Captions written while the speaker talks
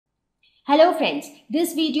Hello friends,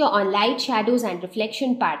 this video on light, shadows and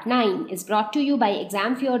reflection part 9 is brought to you by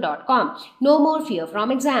examfear.com. No more fear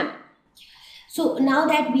from exam. So now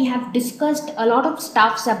that we have discussed a lot of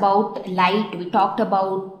stuffs about light, we talked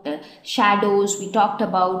about shadows, we talked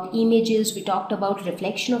about images, we talked about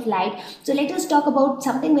reflection of light. So let us talk about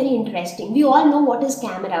something very interesting. We all know what is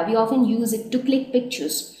camera. We often use it to click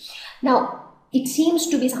pictures. Now, it seems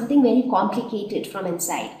to be something very complicated from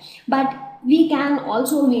inside, but we can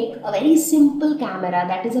also make a very simple camera,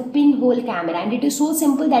 that is a pinhole camera, and it is so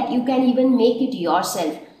simple that you can even make it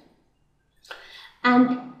yourself.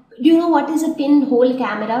 And do you know what is a pinhole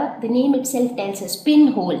camera? The name itself tells us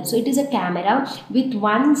pinhole. So it is a camera with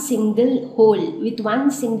one single hole, with one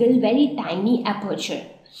single very tiny aperture.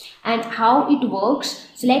 And how it works,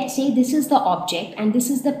 so let's say this is the object and this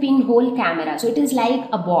is the pinhole camera. So it is like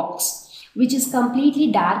a box which is completely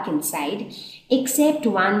dark inside except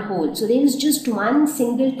one hole. So there is just one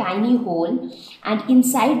single tiny hole, and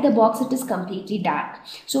inside the box it is completely dark.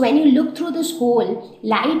 So when you look through this hole,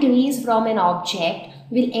 light rays from an object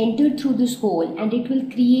will enter through this hole and it will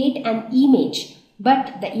create an image,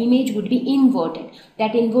 but the image would be inverted.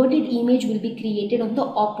 That inverted image will be created on the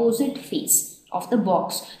opposite face of the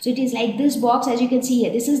box. So it is like this box, as you can see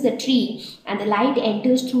here, this is the tree and the light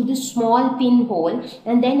enters through this small pinhole,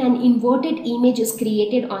 and then an inverted image is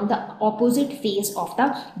created on the opposite face of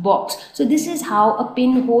the box. So this is how a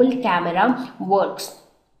pinhole camera works.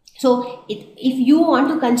 So if you want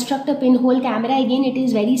to construct a pinhole camera, again it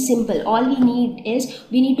is very simple. All we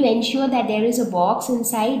need to ensure that there is a box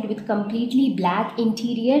inside with completely black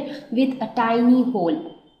interior with a tiny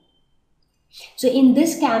hole. So in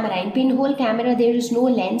this camera, in pinhole camera, there is no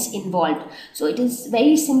lens involved. So it is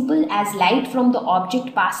very simple, as light from the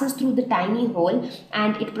object passes through the tiny hole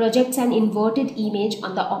and it projects an inverted image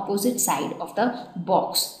on the opposite side of the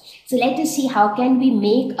box. So let us see how can we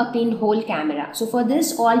make a pinhole camera. So for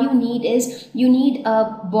this, all you need is, you need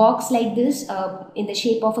a box like this in the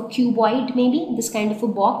shape of a cuboid, maybe this kind of a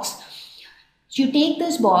box. So you take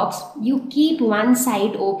this box, you keep one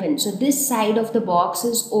side open. So this side of the box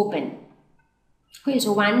is open. Okay,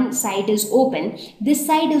 so one side is open, this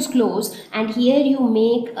side is closed, and here you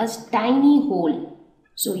make a tiny hole.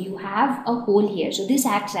 So you have a hole here. So this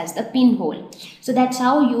acts as the pinhole. So that's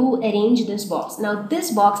how you arrange this box. Now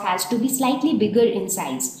this box has to be slightly bigger in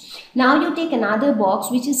size. Now you take another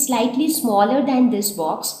box which is slightly smaller than this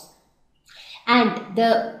box, and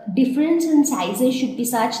the difference in sizes should be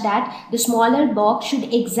such that the smaller box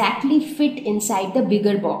should exactly fit inside the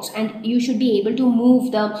bigger box, and you should be able to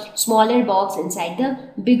move the smaller box inside the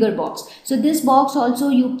bigger box. So this box also,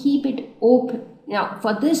 you keep it open. Now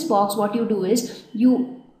for this box, what you do is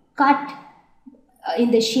you cut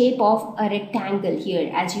in the shape of a rectangle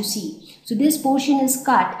here, as you see. So this portion is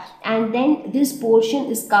cut, and then this portion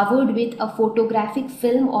is covered with a photographic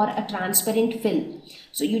film or a transparent film.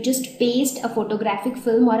 So you just paste a photographic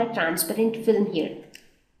film or a transparent film here,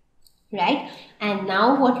 right? And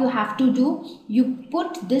now what you have to do, you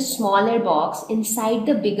put this smaller box inside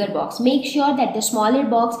the bigger box. Make sure that the smaller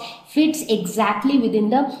box fits exactly within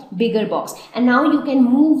the bigger box. And now you can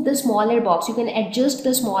move the smaller box, you can adjust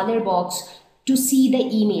the smaller box to see the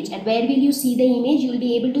image. And where will you see the image? You will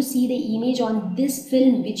be able to see the image on this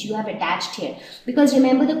film which you have attached here. Because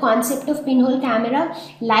remember the concept of pinhole camera,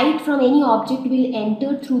 light from any object will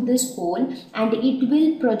enter through this hole and it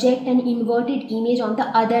will project an inverted image on the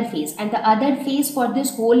other face, and the other face for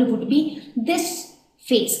this hole would be this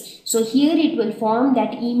face. So here it will form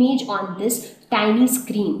that image on this tiny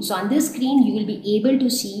screen. So on this screen you will be able to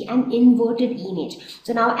see an inverted image.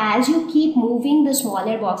 So now as you keep moving the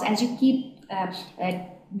smaller box, as you keep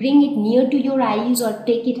bring it near to your eyes or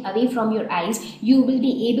take it away from your eyes, you will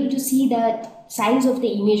be able to see that size of the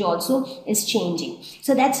image also is changing.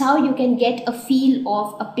 So that's how you can get a feel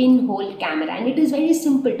of a pinhole camera, and it is very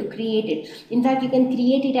simple to create it. In fact, you can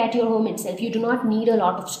create it at your home itself. You do not need a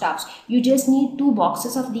lot of stuffs. You just need 2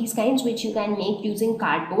 boxes of these kinds, which you can make using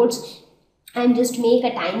cardboards, and just make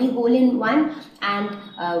a tiny hole in one and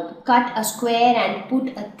cut a square and put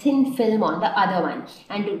a thin film on the other one,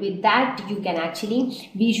 and with that you can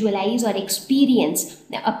actually visualize or experience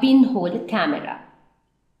a pinhole camera.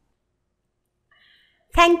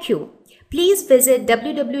 Thank you. Please visit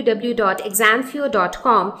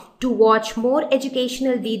www.examfear.com to watch more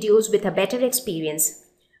educational videos with a better experience.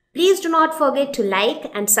 Please do not forget to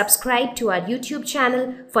like and subscribe to our YouTube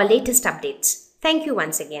channel for latest updates. Thank you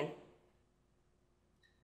once again.